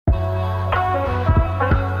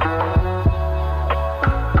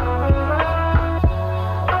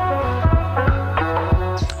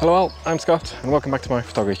Hello all, I'm Scott and welcome back to my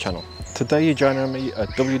photography channel. Today you're joining me at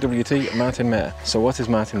WWT Martin Mare. So what is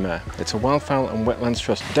Martin Mare? It's a wildfowl and wetlands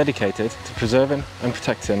trust dedicated to preserving and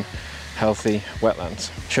protecting healthy wetlands.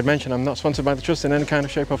 Should mention I'm not sponsored by the trust in any kind of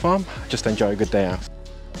shape or form, just enjoy a good day out.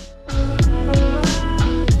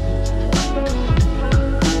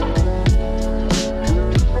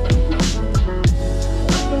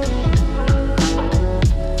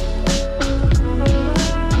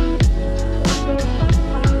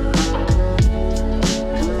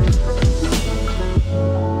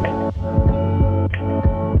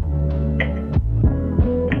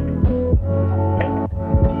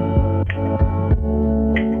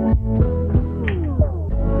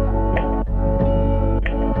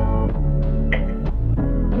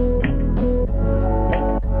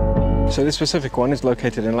 So this specific one is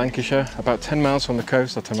located in Lancashire, about 10 miles from the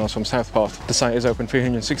coast or 10 miles from Southport. The site is open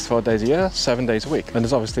 364 days a year, 7 days a week, and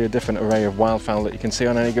there's obviously a different array of wildfowl that you can see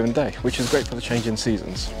on any given day, which is great for the changing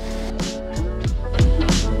seasons.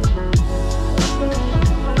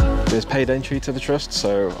 There's paid entry to the trust,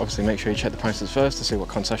 so obviously make sure you check the prices first to see what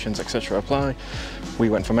concessions etc. apply. We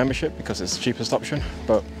went for membership because it's the cheapest option,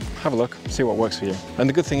 but have a look, see what works for you. And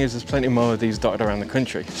the good thing is there's plenty more of these dotted around the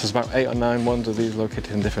country. So there's about 8 or 9 ones of these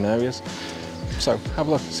located in different areas. So have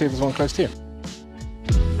a look, see if there's one close to you.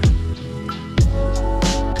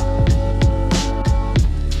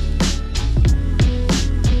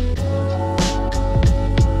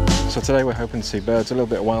 So today we're hoping to see birds, a little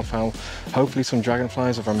bit of wildfowl, hopefully some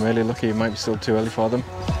dragonflies. If I'm really lucky, it might be still too early for them,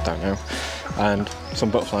 don't know. And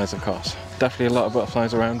some butterflies, of course. Definitely a lot of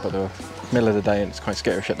butterflies around, but they're middle of the day and it's quite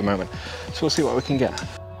skittish at the moment. So we'll see what we can get.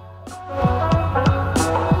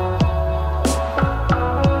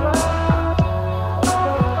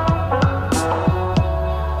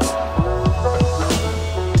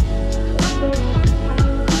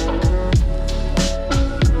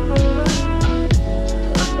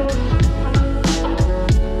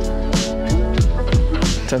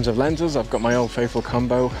 In terms of lenses, I've got my old faithful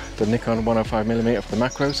combo, the Nikon 105mm for the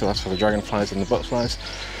macro, so that's for the dragonflies and the butterflies,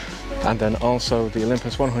 and then also the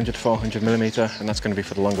Olympus 100-400mm, and that's going to be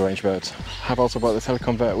for the longer range birds. I have also brought the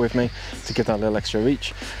teleconverter with me to give that little extra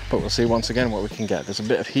reach, but we'll see once again what we can get. There's a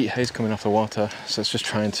bit of heat haze coming off the water, so it's just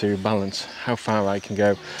trying to balance how far I can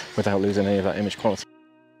go without losing any of that image quality.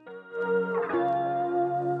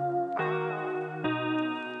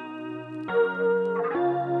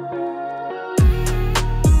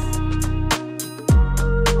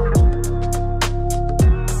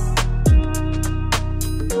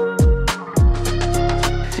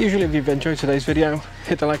 Usually if you've enjoyed today's video,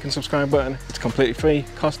 hit the like and subscribe button. It's completely free,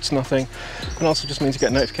 costs nothing, and also just means you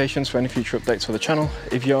get notifications for any future updates for the channel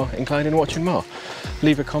if you're inclined in watching more.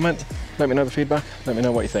 Leave a comment, let me know the feedback, let me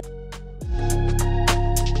know what you think.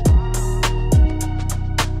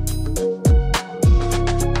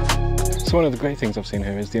 So one of the great things I've seen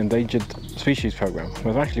here is the endangered species program,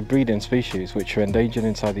 where they're actually breeding species which are endangered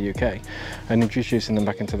inside the UK and introducing them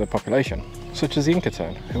back into the population, such as the Inca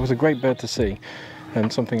tern. It was a great bird to see,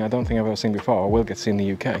 and something I don't think I've ever seen before or will get to see in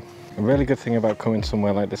the UK. A really good thing about coming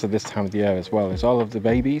somewhere like this at this time of the year as well is all of the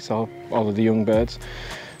babies, all of the young birds.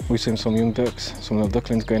 We've seen some young ducks, some little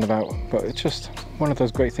ducklings going about, but it's just one of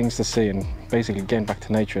those great things to see, and basically getting back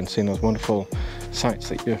to nature and seeing those wonderful sights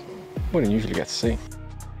that you wouldn't usually get to see.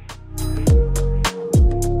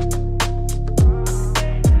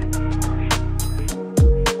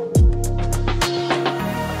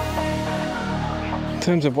 In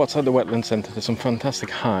terms of what's at the wetland centre, there's some fantastic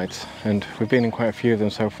hides, and we've been in quite a few of them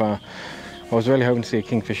so far. I was really hoping to see a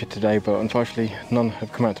kingfisher today, but unfortunately none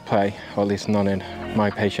have come out to play, or at least none in my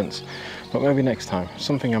patience. But maybe next time.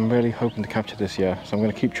 Something I'm really hoping to capture this year, so I'm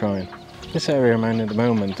going to keep trying. This area I'm in at the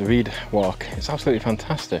moment, the reed walk, is absolutely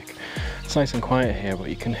fantastic. It's nice and quiet here, but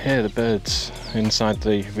you can hear the birds inside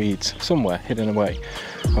the reeds, somewhere hidden away.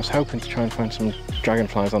 I was hoping to try and find some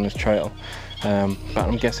dragonflies on this trail, but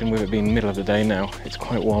I'm guessing with it being the middle of the day now, it's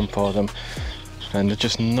quite warm for them, and there's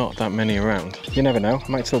just not that many around. You never know, I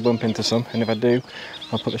might still bump into some, and if I do,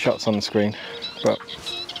 I'll put the shots on the screen, but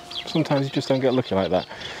sometimes you just don't get lucky like that.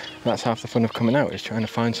 That's half the fun of coming out, is trying to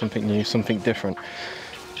find something new, something different,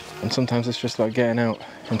 and sometimes it's just like getting out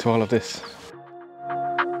into all of this.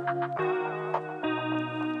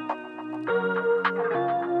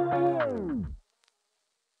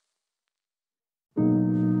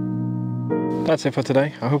 That's it for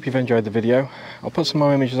today. I hope you've enjoyed the video. I'll put some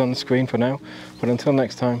more images on the screen for now, but until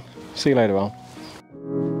next time, see you later all.